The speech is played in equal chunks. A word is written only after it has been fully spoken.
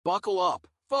Buckle up,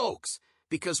 folks,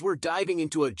 because we're diving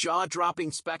into a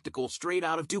jaw-dropping spectacle straight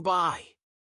out of Dubai.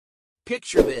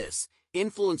 Picture this: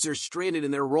 influencers stranded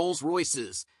in their Rolls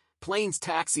Royces, planes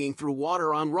taxiing through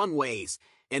water on runways,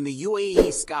 and the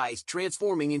UAE skies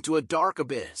transforming into a dark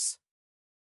abyss.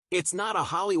 It's not a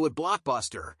Hollywood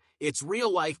blockbuster, it's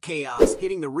real-life chaos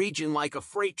hitting the region like a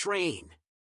freight train.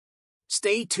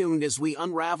 Stay tuned as we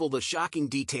unravel the shocking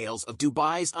details of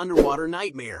Dubai's underwater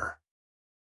nightmare.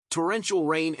 Torrential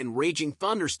rain and raging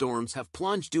thunderstorms have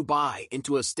plunged Dubai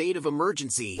into a state of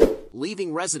emergency,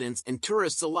 leaving residents and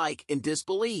tourists alike in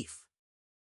disbelief.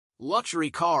 Luxury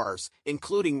cars,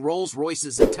 including Rolls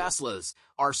Royces and Teslas,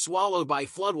 are swallowed by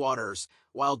floodwaters,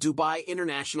 while Dubai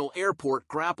International Airport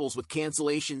grapples with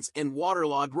cancellations and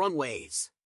waterlogged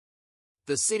runways.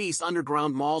 The city's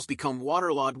underground malls become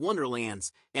waterlogged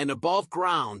wonderlands, and above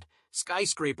ground,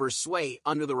 skyscrapers sway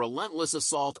under the relentless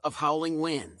assault of howling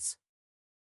winds.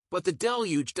 But the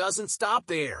deluge doesn't stop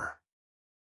there.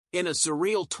 In a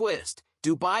surreal twist,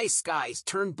 Dubai's skies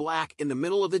turn black in the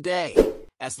middle of the day,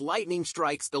 as lightning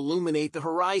strikes illuminate the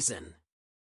horizon.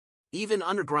 Even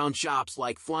underground shops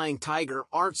like Flying Tiger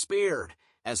aren't spared,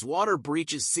 as water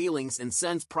breaches ceilings and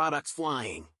sends products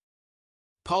flying.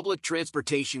 Public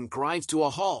transportation grinds to a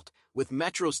halt, with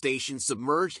metro stations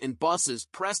submerged and buses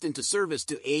pressed into service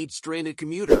to aid stranded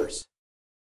commuters.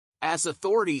 As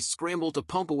authorities scramble to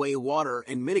pump away water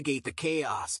and mitigate the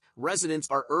chaos, residents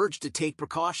are urged to take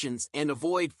precautions and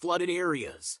avoid flooded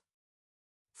areas.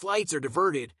 Flights are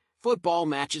diverted, football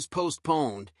matches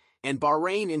postponed, and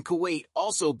Bahrain and Kuwait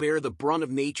also bear the brunt of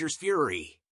nature's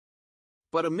fury.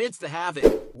 But amidst the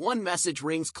havoc, one message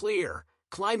rings clear: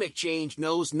 climate change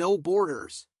knows no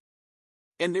borders.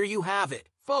 And there you have it,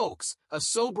 folks, a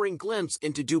sobering glimpse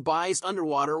into Dubai's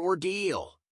underwater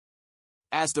ordeal.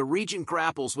 As the region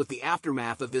grapples with the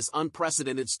aftermath of this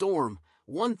unprecedented storm,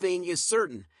 one thing is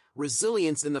certain: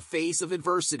 resilience in the face of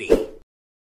adversity.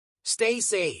 Stay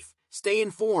safe, stay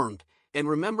informed, and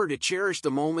remember to cherish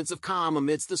the moments of calm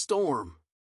amidst the storm.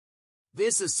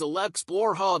 This is Celeb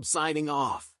Explore Hub signing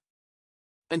off.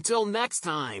 Until next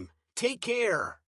time, take care.